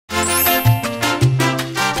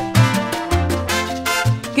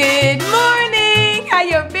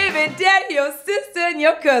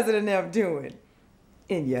your cousin and them doing?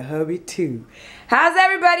 And your hubby too. How's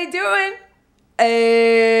everybody doing?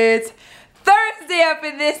 It's Thursday up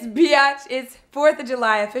in this biatch. It's 4th of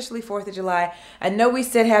July, officially 4th of July. I know we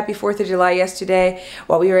said happy 4th of July yesterday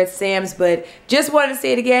while we were at Sam's, but just wanted to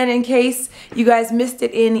say it again in case you guys missed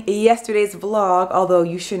it in yesterday's vlog, although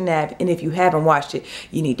you shouldn't have, and if you haven't watched it,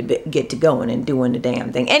 you need to get to going and doing the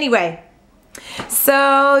damn thing. Anyway,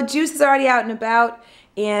 so Juice is already out and about,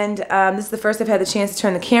 and this is the first I've had the chance to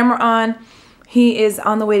turn the camera on. He is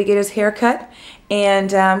on the way to get his hair cut, and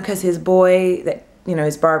because his boy,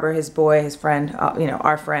 his barber, his boy, his friend,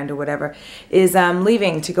 our friend or whatever, is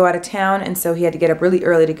leaving to go out of town, and so he had to get up really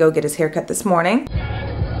early to go get his hair cut this morning.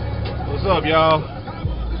 What's up, y'all?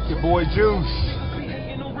 It's your boy Juice.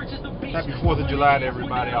 Happy 4th of July to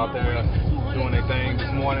everybody out there doing their thing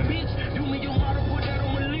this morning.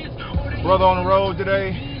 Brother on the road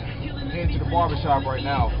today, heading to the barbershop right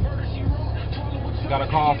now. Got a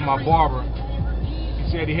call from my barber.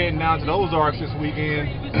 He said he heading down to the Ozarks this weekend.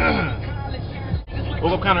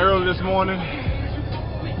 Woke up kind of early this morning.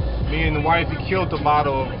 Me and the wife, he killed a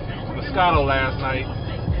bottle of Moscato last night.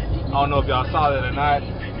 I don't know if y'all saw that or not.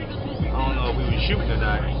 I don't know if we were shooting or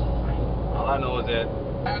not. All I know is that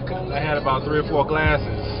I had about 3 or 4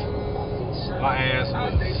 glasses. My ass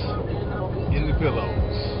was in the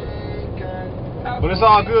pillows. But it's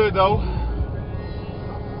all good though.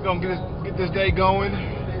 We're gonna get this day going.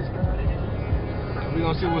 We're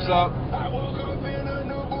gonna see what's up.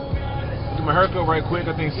 Do my haircut right quick.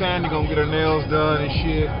 I think Sande gonna get her nails done and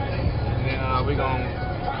shit. And then we're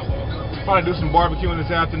gonna probably do some barbecuing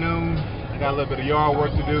this afternoon. I got a little bit of yard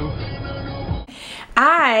work to do.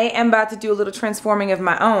 I am about to do a little transforming of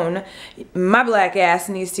my own. My black ass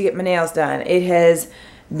needs to get my nails done. It has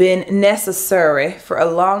been necessary for a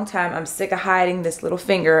long time. I'm sick of hiding this little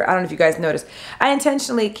finger. I don't know if you guys noticed. I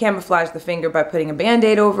intentionally camouflage the finger by putting a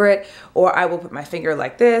band-aid over it, or I will put my finger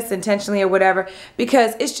like this intentionally or whatever,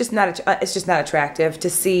 because it's just not attractive to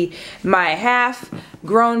see my half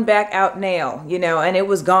grown back out nail, and it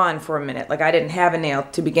was gone for a minute. Like, I didn't have a nail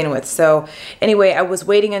to begin with. So anyway, I was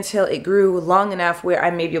waiting until it grew long enough where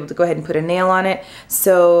I may be able to go ahead and put a nail on it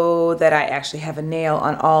so that I actually have a nail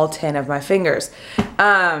on all 10 of my fingers.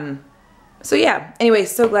 So yeah, anyway,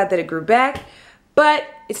 so glad that it grew back, but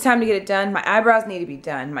it's time to get it done. My eyebrows need to be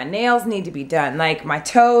done. My nails need to be done. Like, my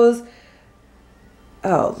toes.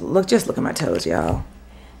 Oh, just look at my toes, y'all.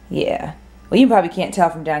 Yeah. Well, you probably can't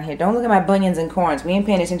tell from down here. Don't look at my bunions and corns. We ain't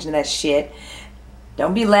paying attention to that shit.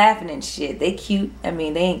 Don't be laughing and shit. They cute. I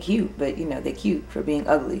mean, they ain't cute, but they're cute for being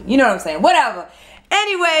ugly. You know what I'm saying? Whatever.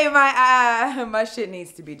 Anyway, my shit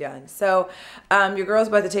needs to be done. So, your girl's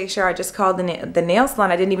about to take a shower. I just called the nail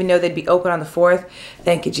salon. I didn't even know they'd be open on the 4th.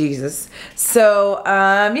 Thank you, Jesus. So,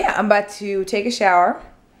 yeah, I'm about to take a shower.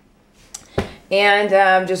 And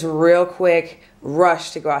just real quick,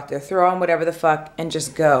 rush to go out there. Throw on whatever the fuck and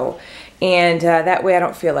just go. And that way I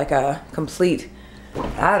don't feel like a complete,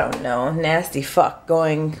 I don't know, nasty fuck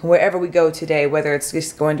going wherever we go today, whether it's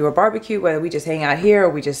just going to a barbecue, whether we just hang out here, or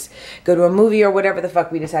we just go to a movie, or whatever the fuck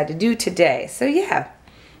we decide to do today. So yeah,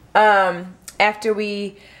 after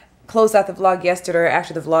we closed out the vlog yesterday, or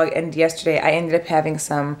after the vlog ended yesterday, I ended up having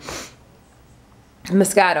some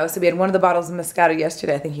Moscato. So we had one of the bottles of Moscato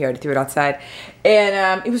yesterday. I think he already threw it outside,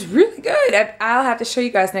 and it was really good. I'll have to show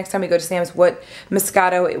you guys next time we go to Sam's what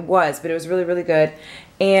Moscato it was, but it was really, really good.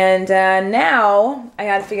 And now I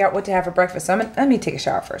gotta figure out what to have for breakfast. So let me take a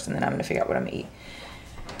shower first, and then I'm gonna figure out what I'm gonna eat.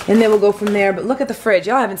 And then we'll go from there. But look at the fridge.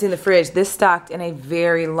 Y'all haven't seen the fridge. This stocked in a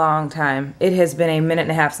very long time. It has been a minute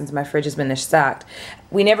and a half since my fridge has been this stocked.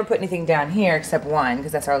 We never put anything down here except wine,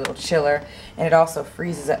 because that's our little chiller. And it also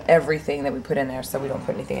freezes up everything that we put in there, so we don't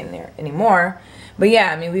put anything in there anymore. But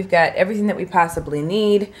yeah, I mean, we've got everything that we possibly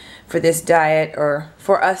need for this diet, or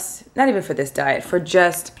for us, not even for this diet, for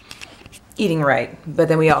just eating right. But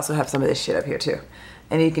then we also have some of this shit up here too.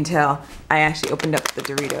 And you can tell I actually opened up the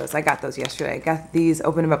Doritos. I got those yesterday. I got these,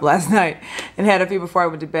 opened them up last night, and had a few before I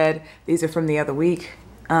went to bed. These are from the other week.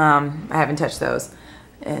 I haven't touched those.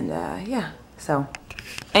 And yeah, so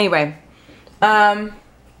anyway.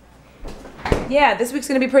 Yeah, this week's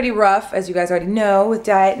gonna be pretty rough, as you guys already know, with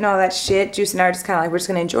diet and all that shit. Juice and I are just kind of like, we're just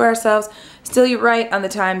gonna enjoy ourselves. Still eat right on the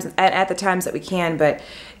times, at the times that we can, but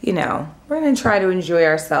we're gonna try to enjoy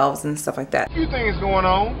ourselves and stuff like that. A few things going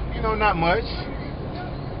on, not much.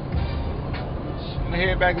 I'm gonna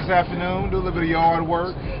head back this afternoon, do a little bit of yard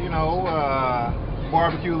work,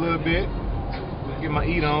 barbecue a little bit, get my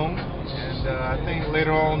eat on, and I think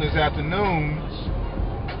later on this afternoon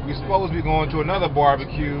we're supposed to be going to another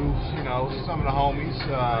barbecue. Some of the homies,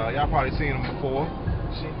 y'all probably seen them before,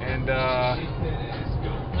 and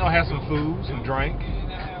have some food, some drink,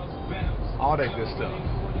 all that good stuff.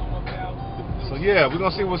 So yeah, we're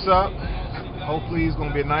gonna see what's up. Hopefully it's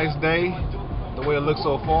gonna be a nice day, the way it looks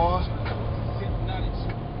so far.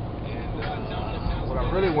 And what I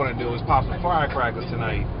really want to do is pop some firecrackers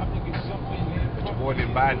tonight, but your boy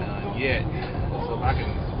didn't buy none yet. So if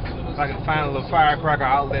I can find a little firecracker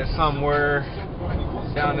outlet somewhere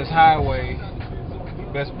down this highway, you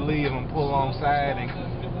best believe I'm gonna pull alongside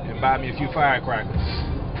and buy me a few firecrackers.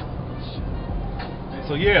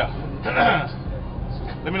 So yeah,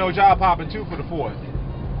 let me know what y'all popping too for the 4th.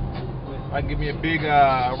 If I can give me a big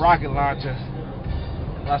rocket launcher,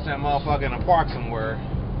 launch that motherfucker in a park somewhere,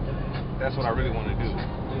 that's what I really want to do.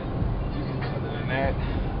 Other than that,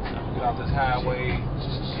 I'll get off this highway,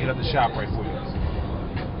 hit up the shop right quick.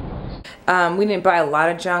 We didn't buy a lot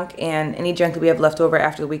of junk, and any junk that we have left over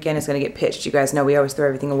after the weekend is going to get pitched. You guys know we always throw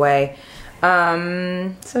everything away.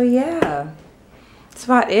 So yeah, that's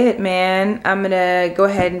about it, man. I'm going to go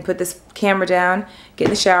ahead and put this camera down, get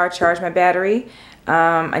in the shower, charge my battery.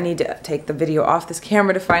 I need to take the video off this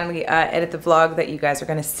camera to finally edit the vlog that you guys are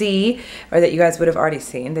going to see, or that you guys would have already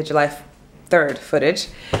seen, the July 3rd footage.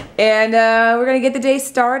 And we're going to get the day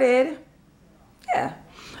started. Yeah.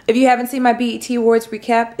 If you haven't seen my BET Awards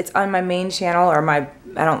recap, it's on my main channel, or my,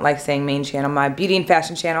 I don't like saying main channel, my beauty and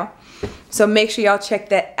fashion channel. So make sure y'all check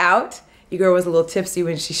that out. Your girl was a little tipsy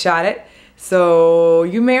when she shot it, so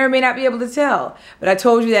you may or may not be able to tell. But I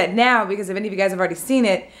told you that now because if any of you guys have already seen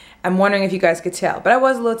it, I'm wondering if you guys could tell. But I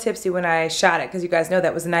was a little tipsy when I shot it because you guys know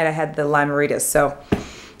that was the night I had the lime margaritas. So,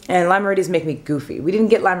 and lime margaritas make me goofy. We didn't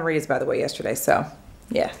get lime margaritas, by the way, yesterday, so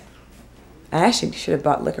yeah. I actually should have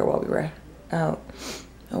bought liquor while we were out.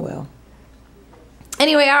 Oh well.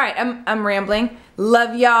 Anyway, all right, I'm rambling.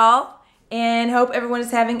 Love y'all, and hope everyone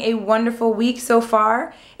is having a wonderful week so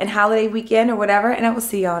far, and holiday weekend or whatever, and I will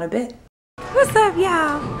see y'all in a bit. What's up,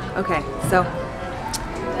 y'all? Okay, so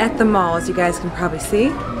at the mall, as you guys can probably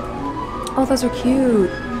see. Oh, those are cute.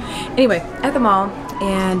 Anyway, at the mall,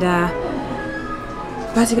 and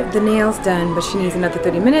about to get the nails done, but she needs another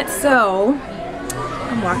 30 minutes, so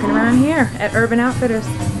I'm walking around here at Urban Outfitters,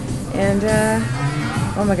 and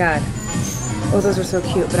oh my god. Oh, those are so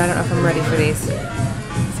cute, but I don't know if I'm ready for these.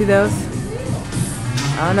 See those?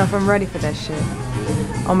 I don't know if I'm ready for that shit.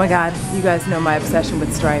 Oh my god, you guys know my obsession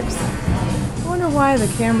with stripes. I wonder why the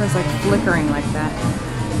camera's like flickering like that.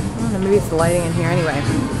 I don't know, maybe it's the lighting in here anyway.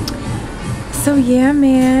 So yeah,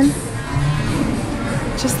 man.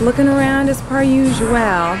 Just looking around as per usual.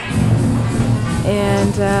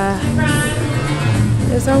 And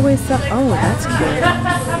there's always some, oh, that's cute.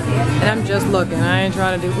 And I'm just looking, I ain't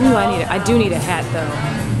trying to do, ooh, I do need a hat though.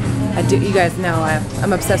 I do, you guys know,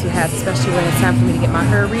 I'm obsessed with hats, especially when it's time for me to get my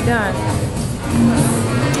hair redone.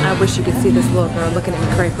 I wish you could see this little girl looking at me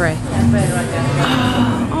cray-cray.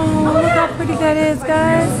 Oh, look how pretty that is,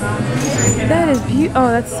 guys. That is beautiful. Oh,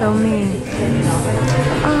 that's so mean.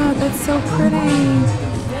 Oh, that's so pretty.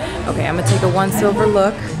 Okay, I'm gonna take a one silver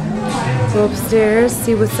look. Go upstairs,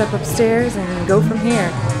 see what's up upstairs, and go from here.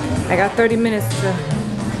 I got 30 minutes to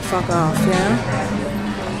fuck off, you know?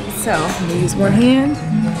 So, I'm gonna use one hand.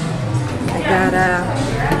 I got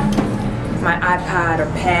my iPod or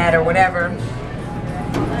pad or whatever.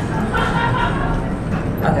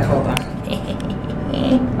 Okay, hold on.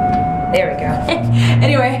 There we go.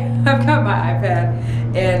 Anyway, I've got my iPad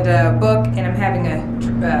and a book, and I'm having a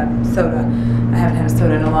soda. I haven't had a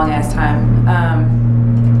soda in a long ass time.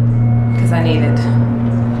 Because I need it.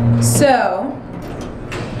 So,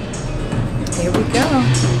 here we go.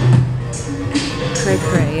 Cray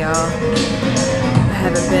cray, y'all.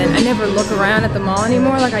 I never look around at the mall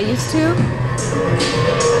anymore like I used to.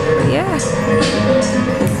 But yeah,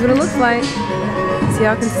 this is what it looks like. So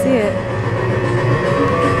y'all can see it.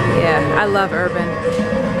 Yeah, I love Urban.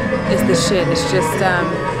 It's the shit. It's just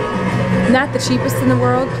not the cheapest in the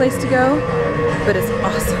world place to go, but it's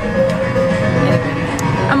awesome. Anyway,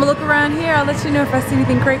 I'm gonna look around here. I'll let you know if I see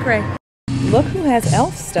anything cray-cray. Look who has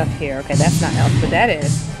elf stuff here. Okay, that's not elf, but that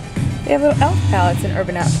is. They have little elf palettes in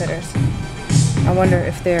Urban Outfitters. I wonder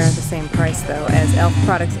if they're the same price though as elf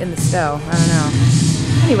products in the store. I don't know.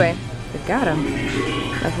 Anyway, they've got them.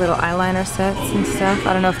 Like little eyeliner sets and stuff.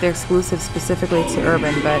 I don't know if they're exclusive specifically to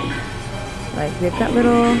Urban, but like they've got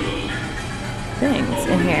little things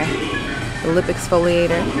in here. The lip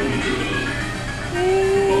exfoliator.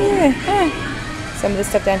 Yeah. Some of this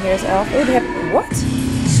stuff down here is elf. Oh, they have, what?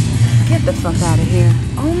 Get the fuck out of here.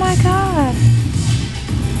 Oh my god.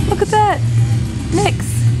 Look at that.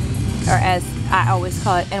 NYX. Or as I always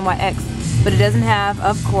call it, NYX. But it doesn't have,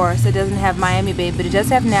 of course, it doesn't have Miami Babe, but it does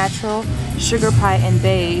have Natural, Sugar Pie, and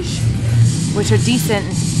Beige, which are decent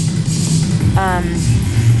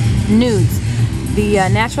nudes. The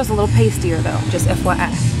natural's a little pastier though, just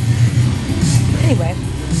FYI. Anyway,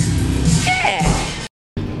 yeah.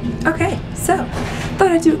 Okay, so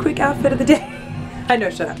thought I'd do a quick outfit of the day. I know,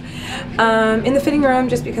 shut up. In the fitting room,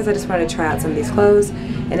 just because I just wanted to try out some of these clothes,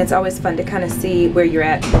 and it's always fun to kind of see where you're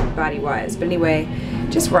at body-wise. But anyway,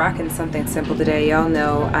 just rocking something simple today. Y'all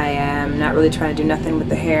know I am not really trying to do nothing with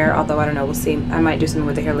the hair, although I don't know, we'll see. I might do something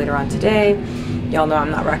with the hair later on today. Y'all know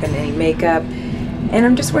I'm not rocking any makeup. And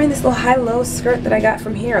I'm just wearing this little high-low skirt that I got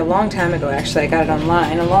from here a long time ago. Actually, I got it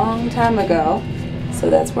online a long time ago. So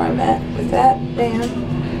that's where I'm at with that. Bam.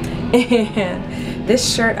 And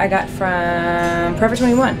this shirt I got from Forever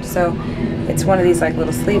 21. So it's one of these like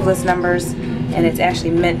little sleeveless numbers, and it's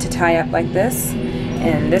actually meant to tie up like this.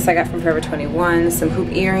 And this I got from Forever 21. Some hoop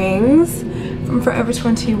earrings from Forever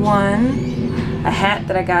 21. A hat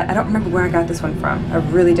that I got. I don't remember where I got this one from. I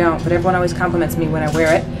really don't. But everyone always compliments me when I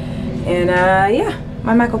wear it. And yeah,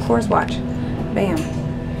 my Michael Kors watch. Bam.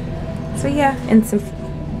 So yeah, and some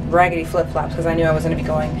raggedy flip-flops because I knew I was going to be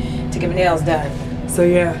going to get my nails done. So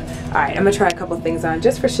yeah. Alright, I'm going to try a couple things on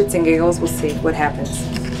just for shits and giggles. We'll see what happens.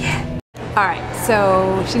 Yeah. Alright,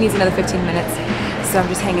 so she needs another 15 minutes. So I'm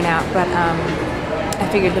just hanging out. But I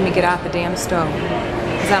figured let me get out the damn stove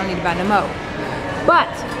because I don't need to buy no more. But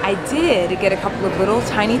I did get a couple of little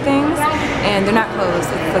tiny things, and they're not clothes,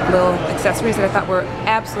 it's like little accessories that I thought were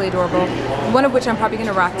absolutely adorable. One of which I'm probably going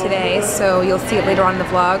to rock today, so you'll see it later on in the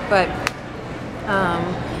vlog, but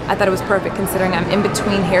I thought it was perfect considering I'm in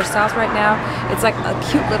between hairstyles right now. It's like a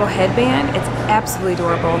cute little headband. It's absolutely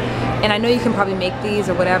adorable. And I know you can probably make these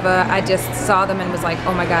or whatever. I just saw them and was like,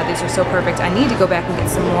 oh my god, these are so perfect. I need to go back and get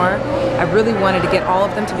some more. I really wanted to get all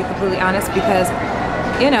of them, to be completely honest, because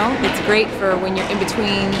you know, it's great for when you're in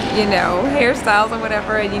between, you know, hairstyles or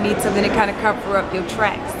whatever, and you need something to kind of cover up your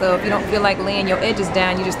tracks. So if you don't feel like laying your edges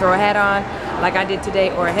down, you just throw a hat on, like I did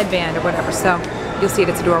today, or a headband or whatever. So you'll see it,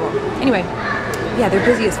 it's adorable. Anyway, yeah, they're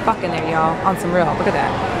busy as fuck in there, y'all, on some real. Look at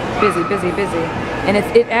that. Busy, busy, busy. And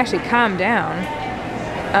it actually calmed down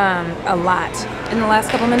a lot in the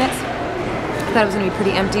last couple minutes. I thought it was going to be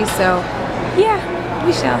pretty empty, so yeah,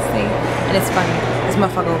 we shall see. And it's funny, this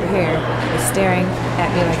motherfucker over here is staring at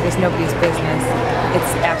me like there's nobody's business.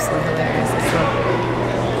 It's absolutely hilarious. It's like,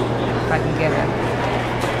 if I can get it.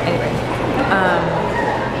 Anyway,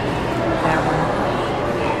 that one.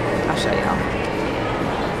 I'll show y'all.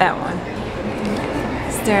 That one.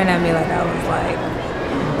 Staring at me like I was like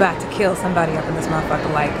about to kill somebody up in this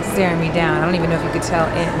motherfucker, like staring me down. I don't even know if you could tell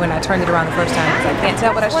when I turned it around the first time because I can't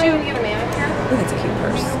tell what I shoot. Ooh, that's a cute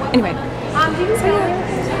purse. Anyway, so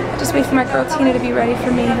yeah, just wait for my girl Tina to be ready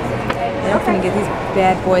for me. And I'm gonna get these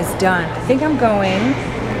bad boys done. I think I'm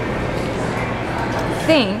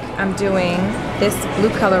doing this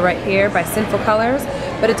blue color right here by Sinful Colors,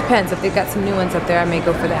 but it depends. If they've got some new ones up there, I may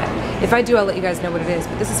go for that. If I do, I'll let you guys know what it is,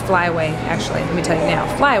 but this is Fly Away, actually. Let me tell you now.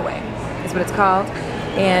 Fly Away is what it's called,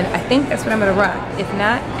 and I think that's what I'm gonna rock. If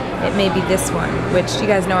not, it may be this one, which you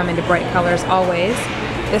guys know I'm into bright colors always.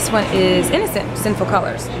 This one is Innocent Sinful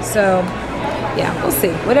Colors. So yeah, we'll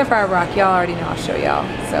see. Whatever I rock, y'all already know I'll show y'all.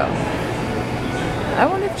 So I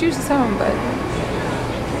wonder if Juice is home, but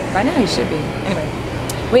by now he should be. Anyway,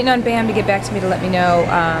 waiting on Bam to get back to me to let me know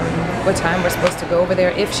what time we're supposed to go over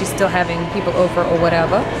there, if she's still having people over or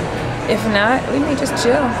whatever. If not, we may just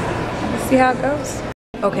chill. Let's see how it goes.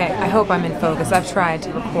 Okay, I hope I'm in focus. I've tried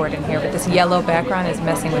to record in here, but this yellow background is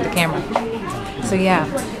messing with the camera. So yeah,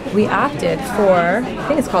 we opted for, I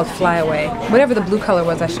think it's called Fly Away. Whatever the blue color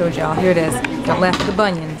was I showed y'all. Here it is. Don't laugh at the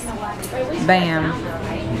bunions. Bam.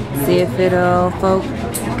 See if it'll focus.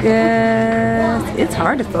 It's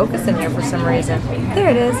hard to focus in here for some reason. There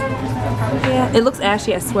it is. Yeah, it looks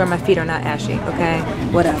ashy. I swear my feet are not ashy, okay?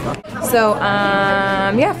 Whatever. So,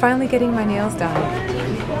 yeah, finally getting my nails done.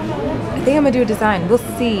 I think I'm gonna do a design. We'll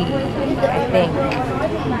see, I think.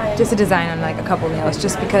 Just a design on like a couple nails,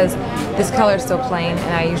 just because this color is so plain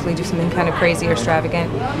and I usually do something kind of crazy or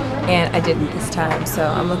extravagant, and I didn't this time. So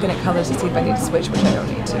I'm looking at colors to see if I need to switch, which I don't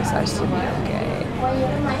need to, so I should be okay.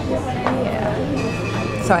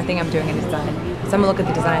 Yeah. So I think I'm doing a design. So I'm gonna look at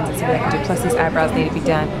the designs and see what I can do. Plus these eyebrows need to be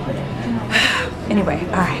done. Anyway,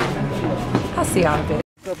 alright. I'll see y'all in a bit.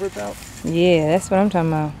 Yeah, that's what I'm talking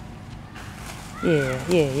about.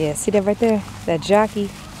 Yeah. See that right there? That jockey?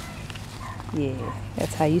 Yeah,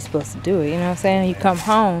 that's how you supposed to do it, you know what I'm saying? You come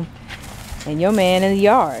home and your man in the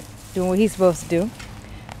yard doing what he's supposed to do.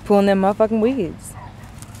 Pulling them motherfucking weeds.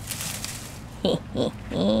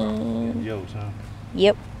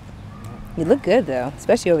 Yep. You look good though,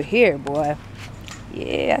 especially over here, boy.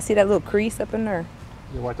 Yeah, I see that little crease up in there.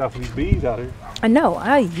 You watch out for these bees out here. I know.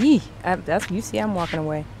 Ayyyeeee. That's, you see I'm walking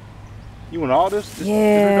away. You want all this?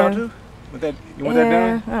 Yeah. Out too? You want that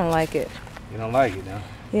done? I don't like it. You don't like it, huh?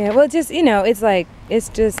 Yeah, well, just, you know, it's like, it's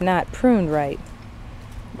just not pruned right.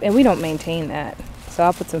 And we don't maintain that. So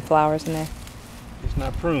I'll put some flowers in there. It's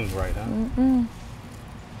not pruned right, huh? Mm-mm.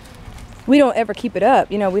 We don't ever keep it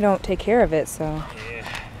up. You know, we don't take care of it, so. Yeah.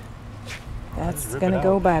 That's gonna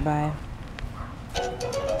go bye-bye.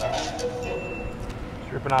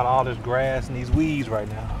 Stripping out all this grass and these weeds right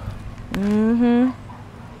now. Mm-hmm.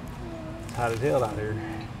 It's hot as hell out here.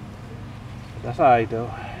 But that's alright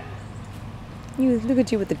though. You look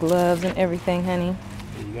at you with the gloves and everything, honey.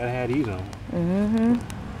 Yeah, you gotta have these on. Mm-hmm.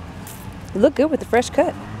 You look good with the fresh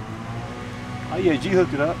cut. Oh yeah, G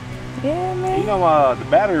hooked it up. Yeah, man. You know, the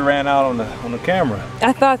battery ran out on the camera.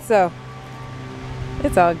 I thought so.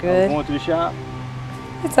 It's all I was good. going to the shop.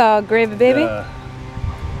 It's all gravy, baby. Yeah,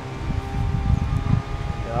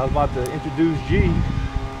 I was about to introduce G.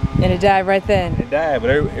 And it died right then. It died, but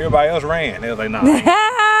everybody else ran. They was like, nah. They was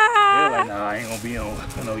like, nah, I ain't gonna be on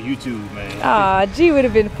YouTube, man. Aw, G would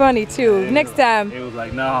have been funny too. Yeah, Next time. It was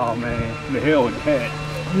like, nah, man. The hell with that.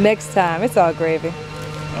 Next time. It's all gravy.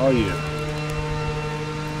 Oh yeah.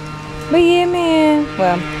 But yeah, man.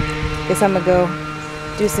 Well, guess I'm gonna go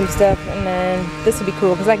do some stuff, and then this will be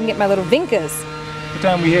cool because I can get my little Vinkas. What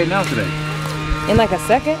time we heading out today? In like a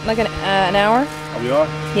second, like an hour. Oh, we are?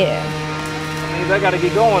 Yeah. That means I gotta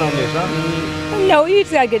get going on this, huh? No, you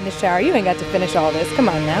just gotta get in the shower. You ain't got to finish all this. Come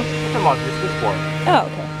on now. I'm talking about this part. Oh,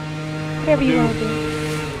 okay. Whatever you want to do.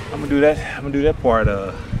 I'm gonna do that. I'm gonna do that part.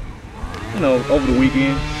 You know, over the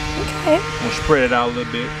weekend. Okay. I'm gonna spread it out a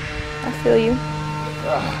little bit. I feel you.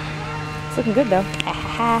 It's looking good though.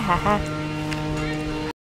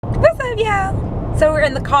 What's up, y'all? So we're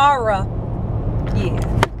in the car. Yeah.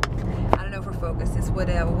 I don't know if we're focused. It's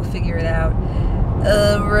whatever. We'll figure it out.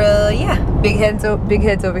 Yeah. Big heads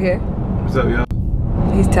over here. What's up, y'all?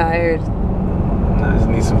 He's tired. I just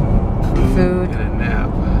need some food and a nap.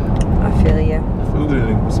 I feel you. Food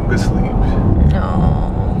and some good sleep.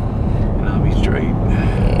 Oh. And I'll be straight.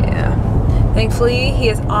 Yeah. Thankfully, he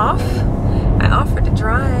is off. I offered to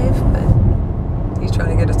drive, but he's trying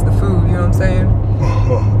to get us the food, you know what I'm saying?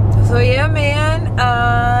 So yeah, man,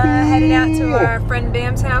 heading out to our friend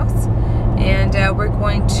Bam's house, and we're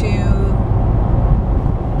going to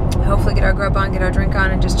hopefully get our grub on, get our drink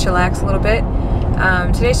on, and just chillax a little bit.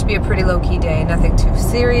 Today should be a pretty low-key day, nothing too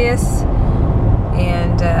serious,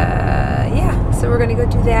 and yeah, so we're gonna go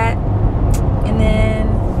do that, and then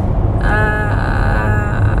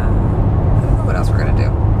I don't know what else we're gonna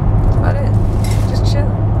do. That's about it. Just chill.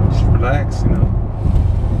 Just relax, you know.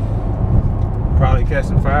 Probably catch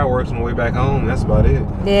some fireworks on the way back home. That's about it.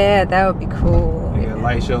 Yeah, that would be cool. They got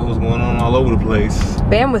light shows going on all over the place.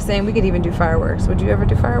 Bam was saying we could even do fireworks. Would you ever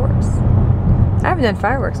do fireworks? I haven't done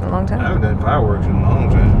fireworks in a long time. I haven't done fireworks in a long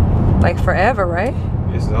time. Like forever, right?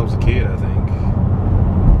 Yeah, since I was a kid, I think.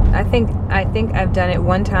 I think I've done it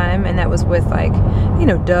one time, and that was with like, you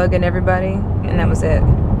know, Doug and everybody, and that was it.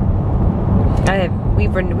 We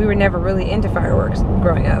were never really into fireworks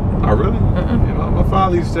growing up. Oh really? Yeah, my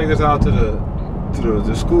father used to take us out to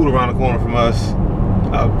the school around the corner from us,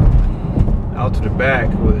 out to the back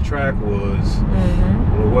where the track was.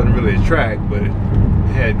 Well, it wasn't really a track, but it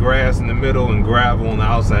had grass in the middle and gravel on the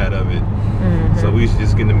outside of it. So we used to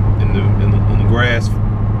just get in the grass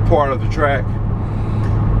part of the track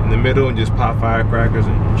in the middle and just pop firecrackers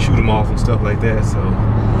and shoot them off and stuff like that. So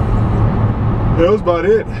that was about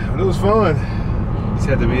it. It was fun. Just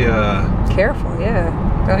had to be careful, yeah.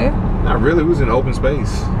 Don't you? Not really. We was in open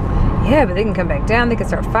space. Yeah, but they can come back down. They can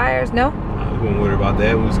start fires. No? We wouldn't worry about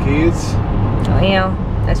that when we was kids. Oh, yeah.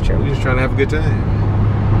 That's true. We just trying to have a good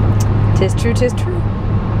time. Tis true, tis true.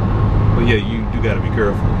 But yeah, you do got to be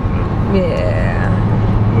careful. You know? Yeah.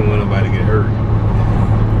 You don't want nobody to get hurt.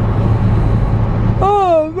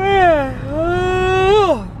 Oh, man.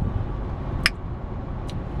 Oh.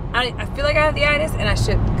 I feel like I have the itis, and I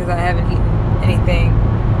shouldn't because I haven't eaten anything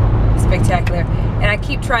spectacular. And I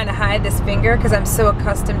keep trying to hide this finger because I'm so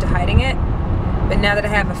accustomed to hiding it. But now that I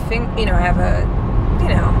have a finger, you know,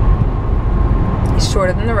 it's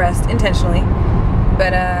shorter than the rest intentionally.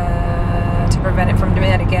 But to prevent it from doing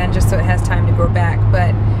that again, just so it has time to grow back.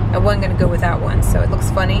 But I wasn't going to go without one, so it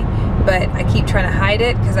looks funny. But I keep trying to hide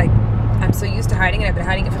it because I'm so used to hiding it. I've been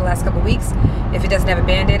hiding it for the last couple weeks. If it doesn't have a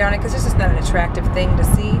Band-Aid on it, because it's just not an attractive thing to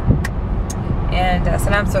see. And so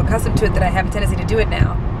now I'm so accustomed to it that I have a tendency to do it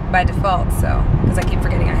now by default. So because I keep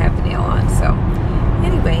forgetting I have the nail on. So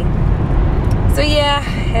anyway, so yeah,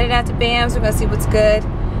 headed out to Bam's. We're gonna see what's good. So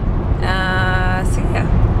yeah,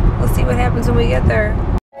 we'll see what happens when we get there.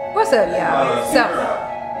 What's up, y'all? So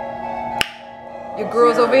your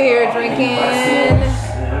girl's over here drinking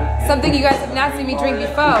something you guys have not seen me drink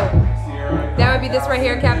before. That would be this right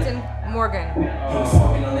here, Captain Morgan.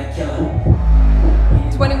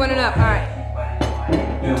 21 and up, alright.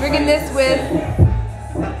 Drinking this with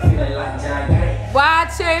wild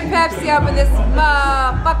cherry Pepsi up in this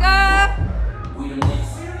motherfucker.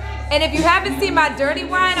 And if you haven't seen my dirty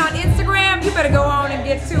wine on Instagram, you better go on and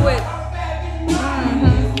get to it.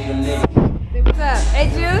 Say what's up? Hey,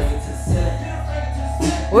 Juice?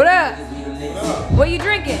 What up? What you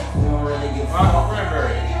drinking?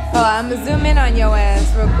 Oh, I'm gonna zoom in on your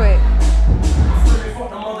ass real quick.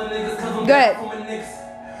 Go ahead.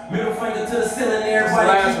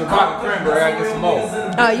 Last with vodka cranberry, I get some more.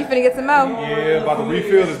 Oh, you finna get some more? Yeah, about to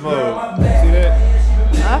refill this mug. See that?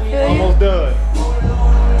 I feel you. Almost done.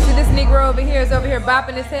 See, this Negro over here is over here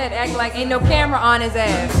bopping his head, acting like ain't no camera on his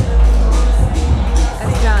ass.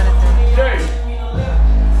 That's Jonathan.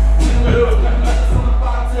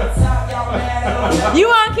 You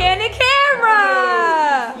on candid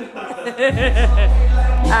camera!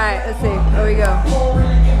 Alright, let's see. Here we go.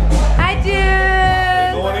 Hi,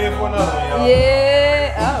 Jude! Going in for another one, y'all.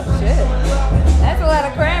 Yeah. Oh, shit. That's a lot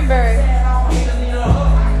of cranberry.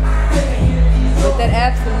 With that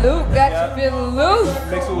absolute, got you feeling loose.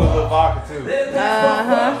 Mix it with a little vodka, too.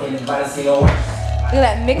 Uh-huh. Look at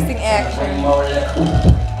that mixing action. Go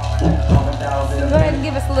ahead and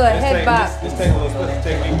give us a little head bop. Let's take a little special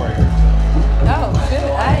technique right here. Oh, shit.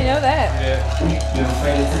 I didn't know that. Yeah.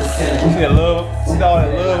 See that love? See all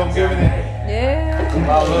that love I'm giving it? Yeah. A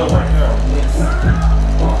lot of love right there.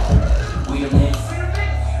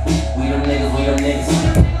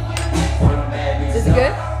 Is it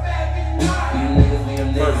good?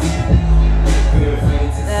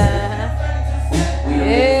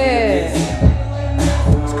 Yeah.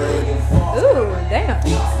 Ooh, damn.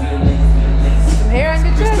 Some hair on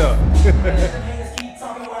your chest.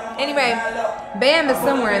 Anyway, Bam is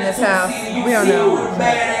somewhere in this house. We don't know.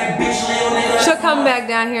 She'll come back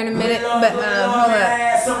down here in a minute, but hold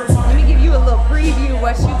up. Let me give you a little preview of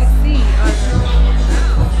what you can see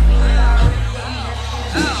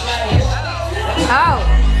on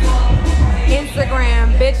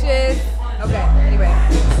Instagram, bitches. Okay, anyway.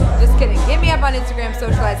 Just kidding. Hit me up on Instagram,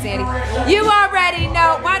 Socialite Sandy. You already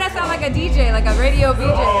know. Why does that sound like a DJ, like a radio VJ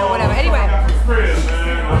or whatever? Anyway.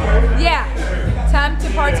 Yeah. Time to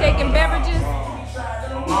partake in beverages. I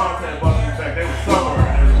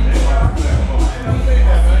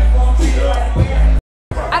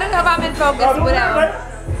don't know if I'm in focus, whatever.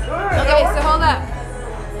 Okay, so hold up.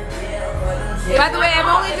 By the way, I've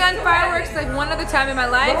only done fireworks like one other time in my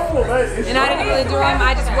life, and I didn't really do them.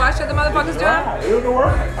 I just watched other motherfuckers do them.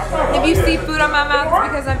 If you see food on my mouth, it's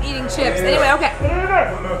because I'm eating chips. Anyway, okay.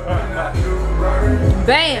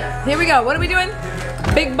 Bam. Here we go. What are we doing?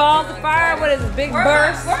 Big balls of fire. What is this? Big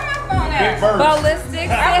burst? Where my phone at? Big burst. Ballistic. Say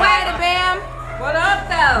hi to Bam. What up,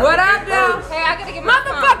 though? What up, though? Hey, I gotta get my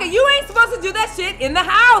Motherfucker, you ain't supposed to do that shit in the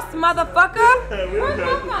house, motherfucker. Where's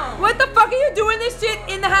my phone? What the fuck are you doing this shit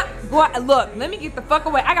in the house? Boy, look, let me get the fuck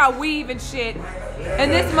away. I got weave and shit.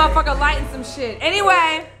 And this motherfucker lighting some shit.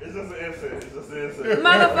 Anyway. It's just an incense. It's just an incense.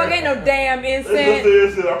 Motherfucker ain't no damn incense. It's just an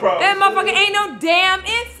incense, I promise. That motherfucker ain't no damn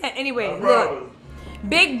incense. Anyway, look.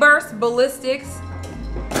 Big burst ballistics.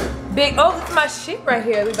 Big, oh, it's my shit right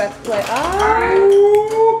here. We about to play. Oh.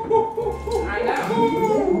 I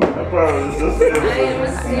know. I promise. It's just an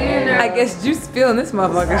incense. I guess Juice feeling this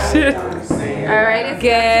motherfucker shit. Alright, it's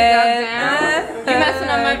Good. You messing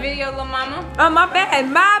up my video, little mama? Oh, my bad.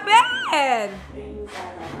 My bad.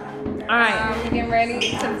 Alright. We getting ready to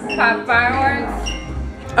pop fireworks.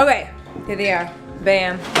 Okay. Here they are.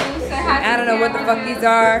 Bam. I don't know what the fuck these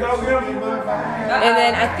are. And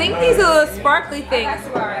then I think these are little sparkly things.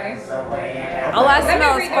 All I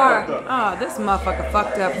smell is far. Oh, this motherfucker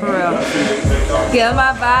fucked up for real. Get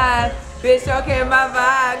my vibe. Bitch, okay, my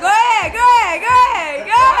vibe. Go ahead, go ahead, go ahead,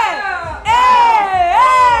 go ahead. Hey,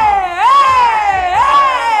 hey, hey, hey,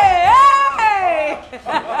 hey.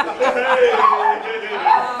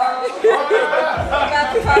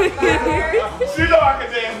 She know I can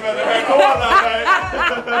dance better, man. Come on now, man.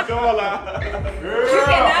 Come on now. You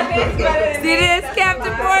cannot dance better than See this,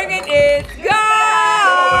 Captain Morgan? It's gone.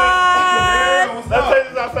 Let's take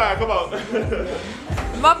this outside. Come on.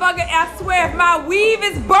 Motherfucker, I swear, if my weave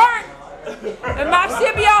is burnt and my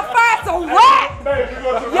shit be on fire, it's a wrap.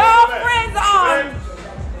 Y'all friends on.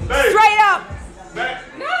 Straight up.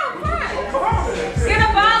 No, I'm fine. Get a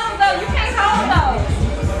bottle, though. You can't hold those.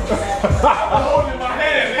 I'm holding my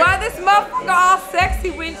hand. Why this motherfucker all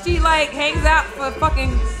sexy when she like hangs out for fucking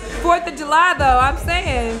 4th of July though? I'm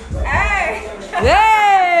saying. Hey. Hey,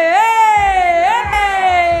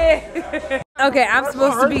 hey, hey. Okay, I'm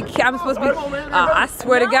supposed to be. I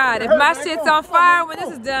swear to God, if my shit's on fire when this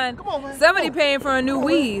is done, somebody paying for a new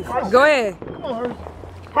weave. Go ahead. Come on,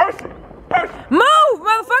 Hershey. Move,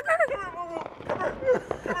 motherfucker!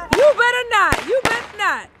 You better not. You better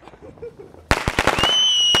not.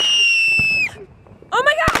 Oh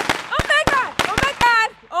my God! Oh my God! Oh my God!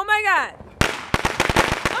 Oh my God!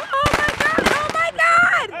 Oh my God! Oh my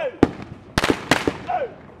God!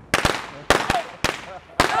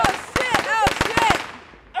 Oh shit! Oh shit!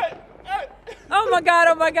 Oh my God!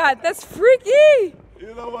 Oh my God! That's freaky!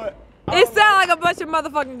 You know what? It sounds like a bunch of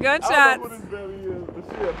motherfucking I don't know gunshots. what this belly is, but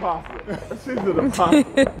she imposter. She's an imposter.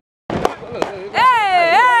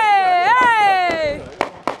 Hey! Hey!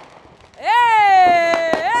 Hey!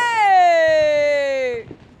 Hey!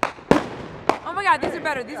 Oh my God! These are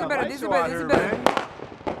better. These are better. These are better. These are better.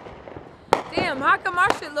 Damn! How come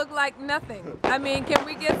our shit look like nothing? I mean, can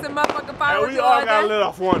we get some motherfucking fireworks? We all got lit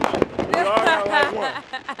off one. We all got like one.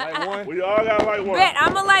 Like one. We all got like one. Bet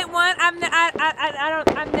I'm a light one.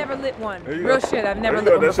 I've never lit one. Real go. shit. I've never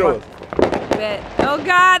There lit you go, one that's before. yours. Bet. Oh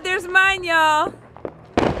God, there's mine, y'all.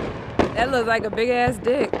 That looks like a big ass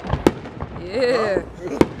dick. Yeah.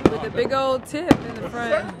 With a big old tip in the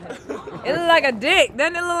front. It looks like a dick.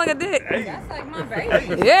 Doesn't it look like a dick? That's like my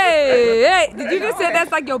baby. Hey, hey. Did you just say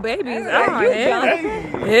that's like your babies? Oh,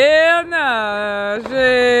 hell no.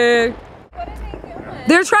 Shit. What are they doing?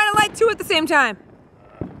 They're trying to light two at the same time.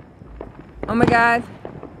 Oh my God.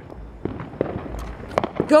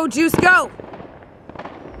 Go, Juice, go.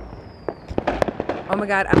 Oh my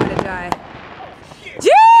God, I'm gonna die.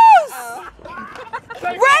 Juice!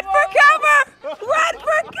 Run for cover! Run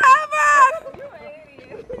for cover!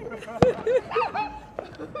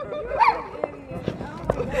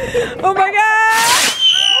 Oh my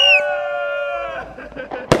God!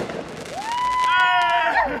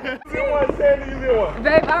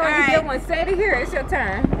 Babe, I already did one. Say it here. It's your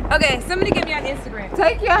turn. Okay, somebody get me on Instagram.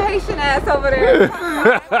 Take your Haitian ass over there.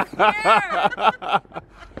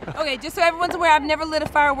 Okay, just so everyone's aware, I've never lit a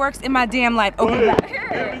fireworks in my damn life. Okay,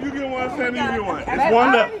 You get one, Sandy, you get one. It's one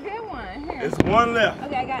I left. already did one. Here. It's one left.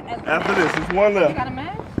 okay, I got. After this, it's one You left. got a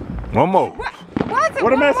match? One more. Why is it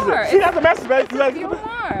What a one message more? is. She has a message, baby. You like You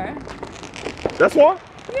more. That's one?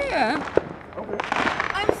 Yeah. I'm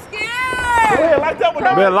Go scared. ahead, light that one.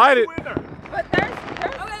 Better light it. But there's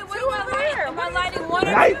Okay, what two do I over light? here. Am I lighting one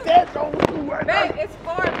or Light two? that, don't do right Babe, now. it's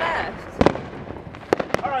 4 left.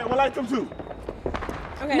 All right, well, light them two.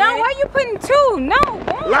 Okay, No, ready? why you putting 2? No,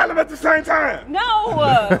 one. Light them at the same time. No.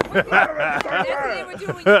 Light them at the That's same what they time. were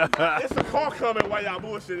doing. It's a car coming while y'all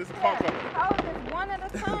bullshit. It's a car coming. Oh, it's one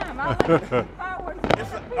at a time. I like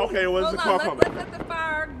fireworks. Okay, well, it's a car Hold on, coming. let's let the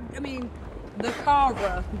fire, the car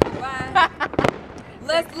run. Why?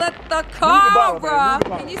 Let's let the car bottle, babe. run. Move the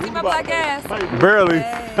bottle. Can you see Move my the black bottle, ass? babe. Barely.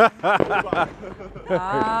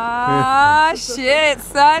 Ah, shit,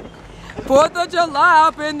 son. 4th of July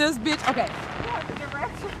up in this bitch. Okay.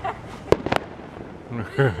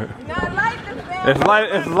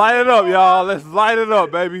 Let's light it up, y'all. Let's light it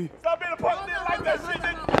up, baby. Stop being a punk, nigga. Like that shit,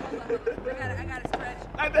 nigga. I gotta stretch.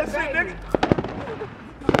 Like that shit, nigga.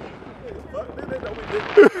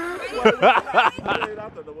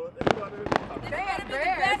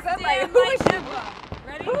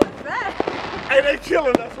 Hey, they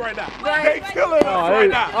killing us right now. They killing us right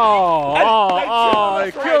now.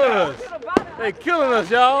 They killing us. They killing us,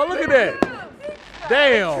 y'all. Look at that.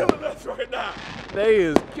 Damn. Killing us right now. They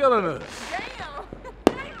is killing us.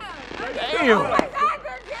 Damn.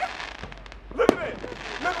 Look at it.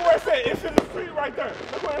 Look where it's at. It's in the street right there.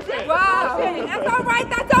 Look where it's at. Wow, that's all right.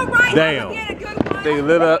 That's all right. Damn. Get a good one.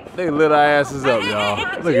 They lit our asses up, y'all.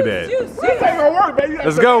 Look at that. Juice, This ain't gonna work, baby.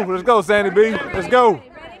 Let's go, Sandy B. Let's go. Ready?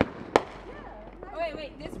 Oh,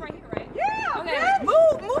 wait, this right here, right? Yeah. Okay, bitch.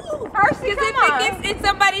 move. Hershey, Because come if on. it gets in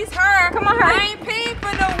somebody's hair, Come on, I Hershey. ain't paying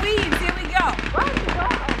for no weeds. Here we go.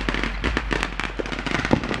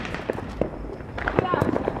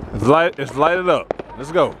 Let's light it up.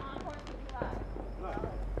 Let's go.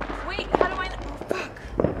 Wait, how do I? Fuck.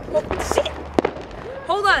 Oh, shit.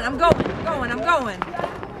 Hold on, I'm going.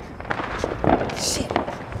 Shit.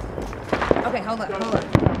 Okay, hold on.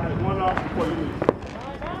 One off before you leave.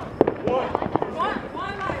 One.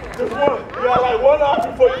 Just one. You got like one off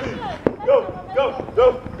before you leave. Go.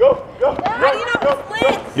 How do you know if it's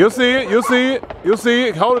lit? You'll see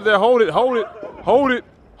it. Hold it there. Hold it. Wait, let her.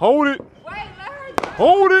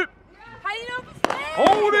 Hold it. How do you know if it's lit?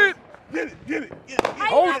 Hold it. Get it. How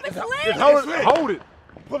do you know if it's lit? Just hold it.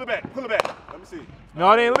 Pull it back. Let me see.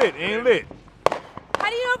 No, it ain't lit. How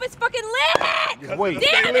do you know if it's fucking lit? Wait. Stay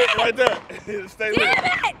Damn lit it! right there. Stay lit. Damn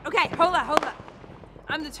it! Okay, hold on.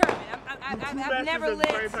 I'm determined. I've never lit.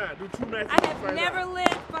 Do 2 matches I have never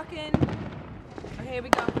lit fucking. Okay, here we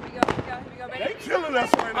go. Here we go. Here we go. Here we go. Ready? They killing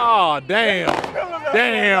us right now. Oh, damn.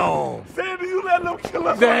 Damn. Sandy, you let them kill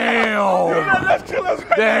us. Damn. You let us kill us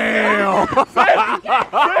right Damn. now. Sandy,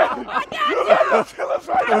 you let them kill us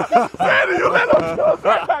right now. Sandy, you let them kill us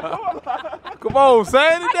right now. Come on,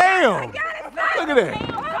 Sandy. Damn. Look at that.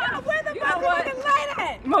 Where the motherfucking light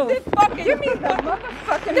at? Move. Give me the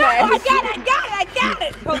motherfucking match. I got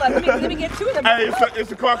it. Hold on, let me get 2 of them. Hey, it's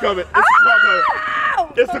the car coming. It's the car coming.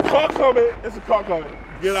 It's the car coming. It's the car coming.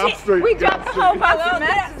 Get out the street. We dropped the whole box of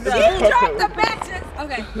matches. She dropped the matches.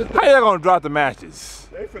 Okay. How y'all gonna drop the matches?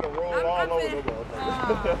 They finna roll all over the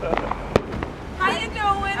motherfucker. How you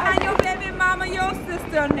doing? How your baby mama, your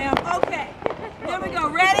sister now? Okay. Here we go.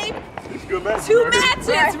 Ready? It's good match. 2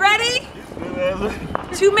 matches. Ready?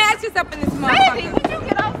 2 matches up in this Baby, motherfucker. would you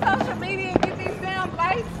get on social media and get these damn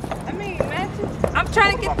lights? I mean, matches. I'm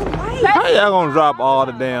trying to get the light. How y'all gonna drop all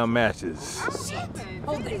the damn matches?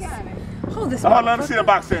 Hold this. Hold this. Let me see a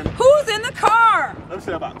box, Sandy. Who's in the car? Let me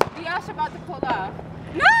see a box. Y'all about to pull off.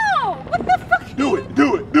 No! What the fuck? Do it.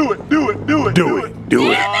 Do it. Do it. Do it. Do it. Do it.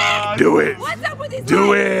 Do it. Do it. What's up with these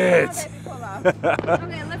Do lights? it. Pull off.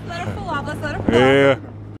 Okay, let's let her pull off. Let's let her pull off. Yeah.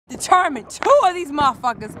 Determined. 2 of these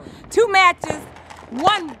motherfuckers. 2 matches.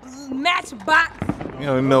 1 match box. You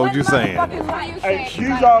don't know what you're saying. Hey,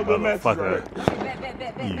 these all good matches. Motherfucker.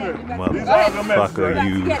 You You These all good matches. motherfucker.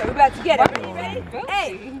 You. We're about to get it. Ready?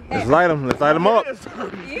 Hey. Let's light them. Let's light them up.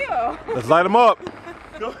 Yeah. Let's light them up.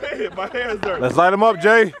 Go ahead. My hand's dirty. Let's light them up,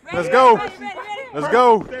 Jay. Let's go. Ready? Let's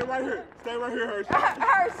go. Stay right here. Stay right here, Hershey.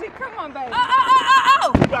 Hershey, come on, baby.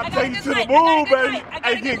 Oh. We about to take you to the moon, baby.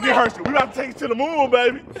 Hey, get Hershey. We about to take you to the moon,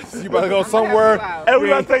 baby. You about to go somewhere Hey,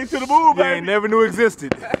 we about to take you to the moon, you ain't baby. never knew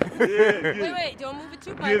existed. Yeah, get it. Wait, don't move it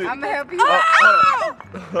too much. Get it. I'm gonna help you.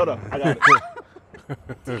 Hold up. I got it.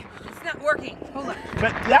 It's not working. Hold on.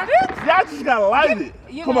 Man, y'all just gotta light it.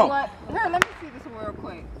 You Come know on. what? Here, let me see this real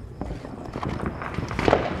quick.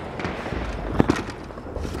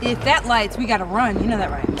 If that lights, we gotta run. You know that,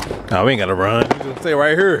 right? No, we ain't gotta run. We gonna stay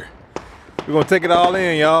right here. We're gonna take it all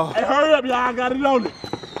in, y'all. Hey, hurry up, y'all. I got it on it.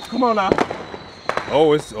 Come on now.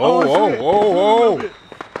 Oh, it's shit. oh.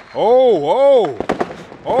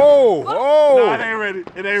 Nah, it ain't ready.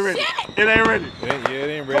 It ain't ready. Shit. It ain't ready. Yeah, it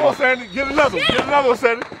ain't Come on, ready. Sandy. Get another one. Get another one,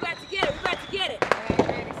 Sandy. We about to get it. We about to get it. I ain't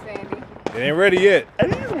ready, Sandy. It ain't ready yet. Hey,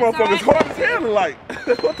 these motherfuckers hard as hell to light.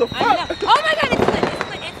 What the I know. fuck? Oh my God! It's lit. It's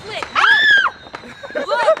lit. It's lit.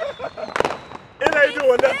 Look. It ain't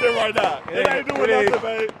doing nothing right now. It ain't doing nothing,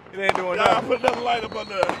 babe. It ain't doing Y'all nothing. put another light up on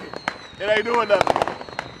there. It ain't doing nothing.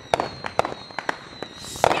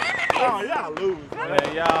 Oh, y'all lose, man.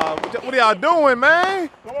 Hey, y'all, what are y'all doing, man?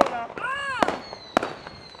 Come on now.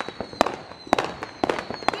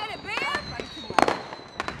 Get it, Bear.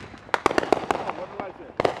 What the light say?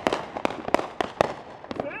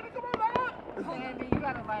 Sandy, come on now. Sandy, you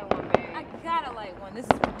gotta light one, baby. I gotta light one. This is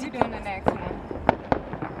You doing the next one.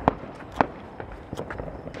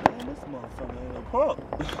 Man, this motherfucker ain't a pump.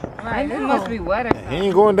 Right, this must be wetter. He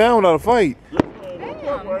ain't going down without a fight.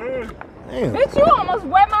 Damn. Damn. Bitch, you almost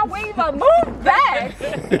wet my weave up. Move back.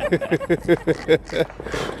 Give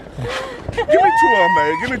me 2 of them,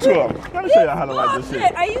 man. Give me 2 of them. Let me show y'all how to light this shit.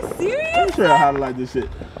 Bullshit. Are you Let serious? me show y'all how to light this shit.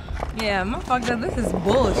 Yeah, motherfucker, this is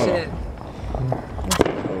bullshit. How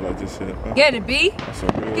to light this shit. Get it, B. That's so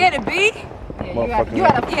good. Get it, B. Yeah, you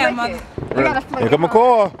gotta flick Yeah, it. mother. You gotta flick Here it. come a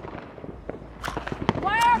car.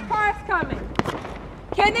 Why are cars coming?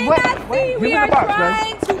 Can they Wait, not see wait, we give me are the box,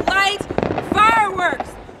 trying to light fireworks?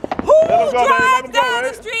 Who Let 'em go, baby, let drives 'em go, down the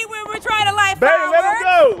baby. street when we're trying to light Baby, fireworks? let him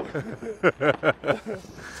go.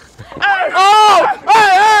 Hey! Oh!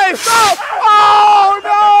 Hey! Stop! Oh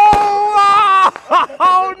no!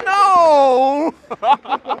 Oh no!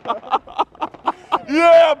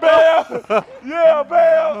 Yeah, Bam! Yeah,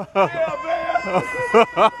 Bam! Yeah,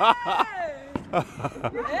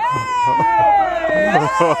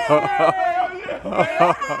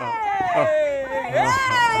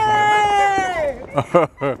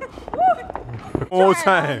 One more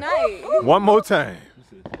time. One more time.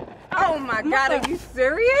 Oh my God, are you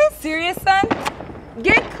serious? Serious, son?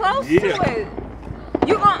 Get close to it.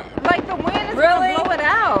 You gon' like the wind is Really? gonna blow it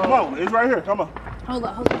out. Come on, it's right here. Come on. Hold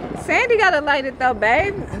on, hold on. Sandy gotta light it though,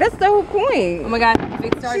 babe. That's the whole Oh queen. my God,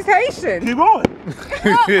 big stars. She's Haitian. Keep going.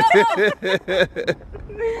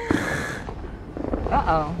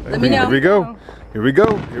 Uh-oh. Let me know. Here we go. Here we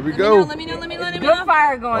go. Here we go. Let me know. Good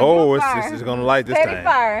fire going. Oh, good fire. it's gonna light this Steady time.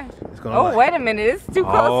 fire. It's gonna Oh, light. wait a minute. It's too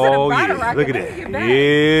close to the Oh bottom yeah. rocket. Look at Let me that. get back.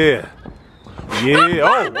 Yeah.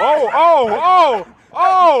 Yeah. Oh.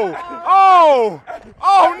 Oh! Oh!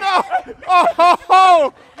 Oh no!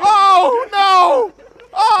 Oh! Oh no!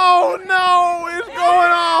 Oh no! It's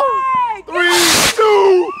going off! 3,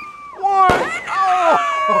 2, 1! Oh!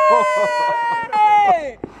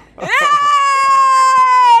 Hey!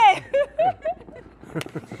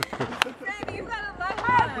 Baby, you gotta like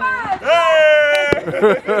high five.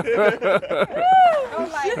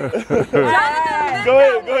 Go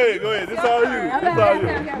ahead. This all you.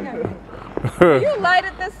 Okay. You light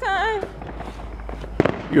it this time?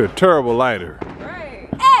 You're a terrible lighter. Right.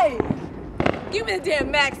 Hey! Give me the damn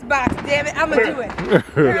Max box, damn it. I'ma do it.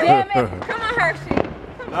 Damn it. Come on, Hershey.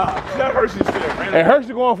 That Hershey shit, man. Hey,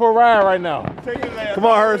 Hershey going for a ride right now. Take his ass. Come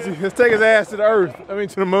on, Hershey. Let's take his ass to the earth. I mean,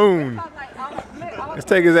 to the moon. Let's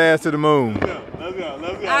take his ass to the moon. Let's go. All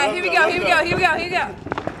right, here we go.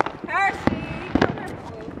 Hershey.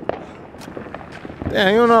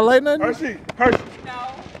 Damn, you don't know how to light nothing? Hershey.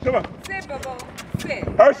 No. Come on. Sit, boo-boo. Sit.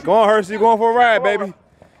 Hershey. Go on, Hershey. You going for a ride, baby.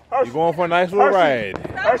 Hershey. You going for a nice little ride.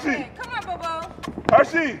 Stop Hershey. it. Come on, boo-boo.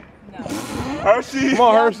 Hershey. Hershey. Come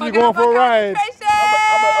on, Hershey. You going for a ride.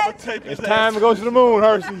 I'm tape his It's time to go to the moon,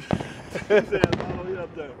 Hershey. ass.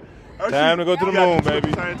 Time to go to the moon,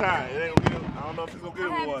 baby. Same time. It ain't gonna get him. I don't know if he's gonna get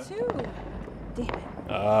him one.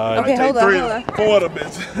 Okay, hold on. 4 of them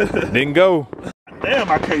bitches. Didn't go. Damn,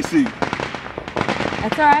 I can't see.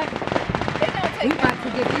 That's all right. We about to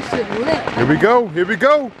get this shit lit. Here we go. Here we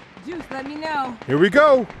go. Juice, let me know. Here we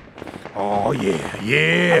go. Oh, yeah. I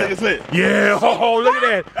Yeah. think it's lit. Yeah. Oh, look at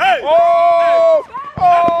that. Hey! Oh!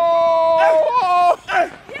 Oh! Oh! Hey!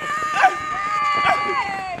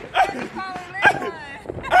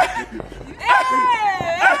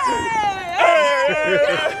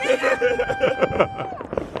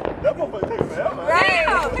 That motherfucker takes forever.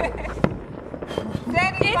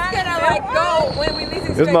 It's gonna like go when we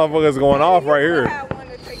leave This motherfucker's going off right here. Here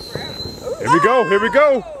we go. Here we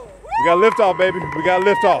go. We got lift off, baby. We got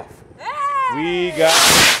lift off. We got.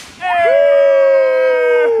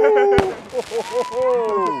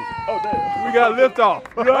 Oh, damn. We got lift off.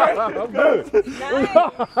 I'm good.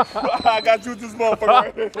 I got you with this motherfucker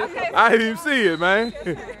right here. I didn't even see it, man.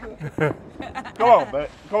 Come on, man.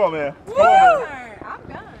 Come on, man. I'm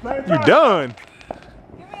done. You done?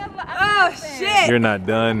 Give me a Oh, shit. You're not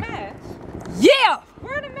done. Yeah!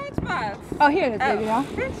 Where are the matchbox? Oh, here it is, baby, y'all.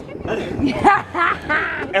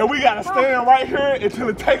 And we gotta stand right here until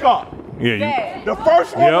it take off. Yeah. The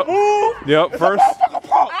first one to move. Yep. is First. a motherfucker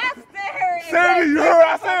pump. I said Sandy, you heard what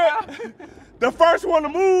I said? The first one to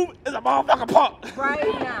move is a motherfucker pump.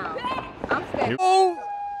 right now. I'm standing. Oh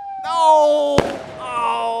no!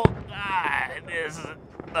 Oh God! This is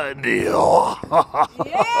a deal.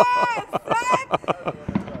 Yes, son!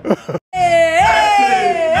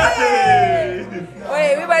 Hey!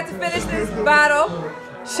 Wait, we about to finish this bottle.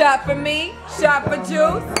 Shot for me, shot for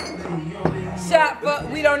Juice, shot for,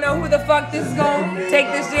 we don't know who the fuck this is gonna take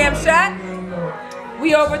this damn shot.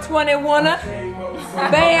 We over 21er.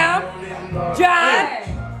 Bam, John,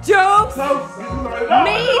 Juice,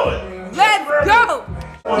 me, let's go.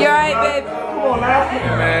 You alright, babe?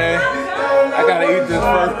 Man, I gotta eat this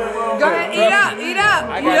first. Go ahead, eat up, eat up, I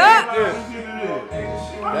eat gotta up. eat this.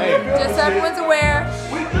 Damn. Just so everyone's aware,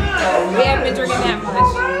 we haven't been drinking that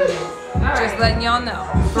much. Just letting y'all know.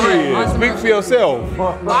 For real, on some Speak real for shit. yourself.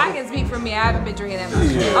 Well, I can speak for me. I haven't been drinking that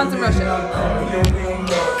much. On some real shit.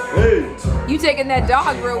 You taking that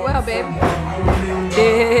dog real well, baby.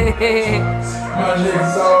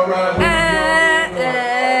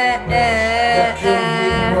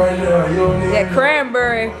 That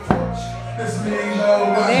cranberry.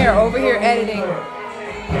 They're over here editing.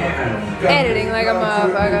 Editing like a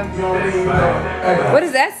motherfucker. What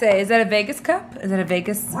does that say? Is that a Vegas cup? Is that a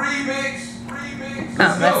Vegas? Remix.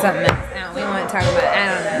 Oh, that's something else. No, we don't want to talk about it.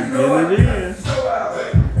 I don't know.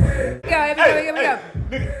 Here we go.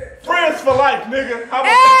 Nigga, friends for life, nigga. How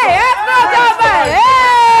about Hey, that's what I'm talking about.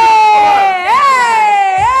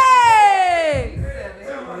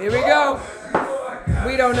 Hey! Here we go.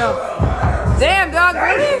 We don't know. Damn, dog,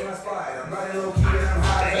 really?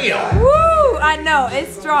 Damn. Woo! I know,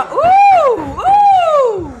 it's strong. Ooh! Ooh!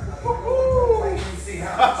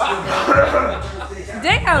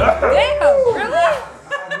 Damn, really?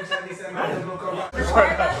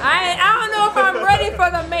 I don't know if I'm ready for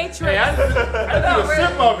the Matrix. I took a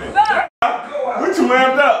sip of it. We too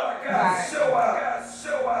amped up.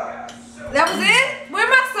 That was it? Where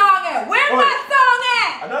my song at? Where my song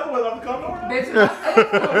at? Another one I'm coming. Bitch, I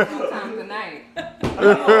two times tonight. Because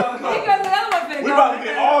another one finna We go. about to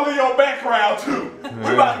get all of your background too. We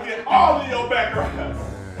about to get all of your background.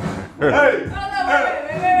 Hey. Wait.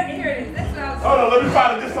 Here it is. That's what I was Hold on, let me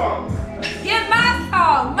find this song. Get my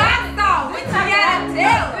song. My song. What you gotta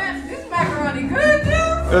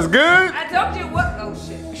That's good? I told you what. Oh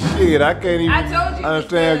shit. Shit, I can't even I told you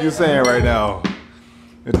understand what you're saying right now.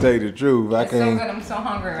 To tell you the truth, I It's so good. can't. I'm so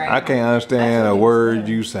hungry right now. I can't understand a word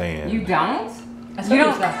you saying. You don't? You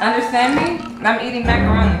don't understand me? I'm eating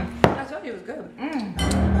macaroni. I told you it was good.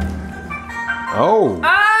 Oh.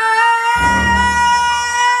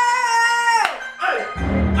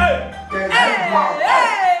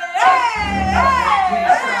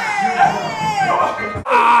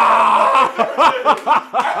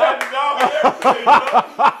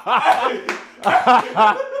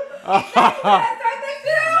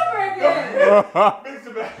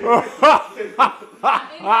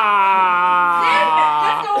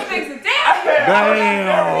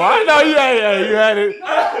 Damn! I know you had it.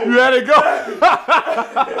 You had it go.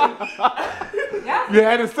 You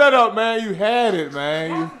had it set up, man. You had it,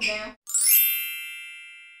 man.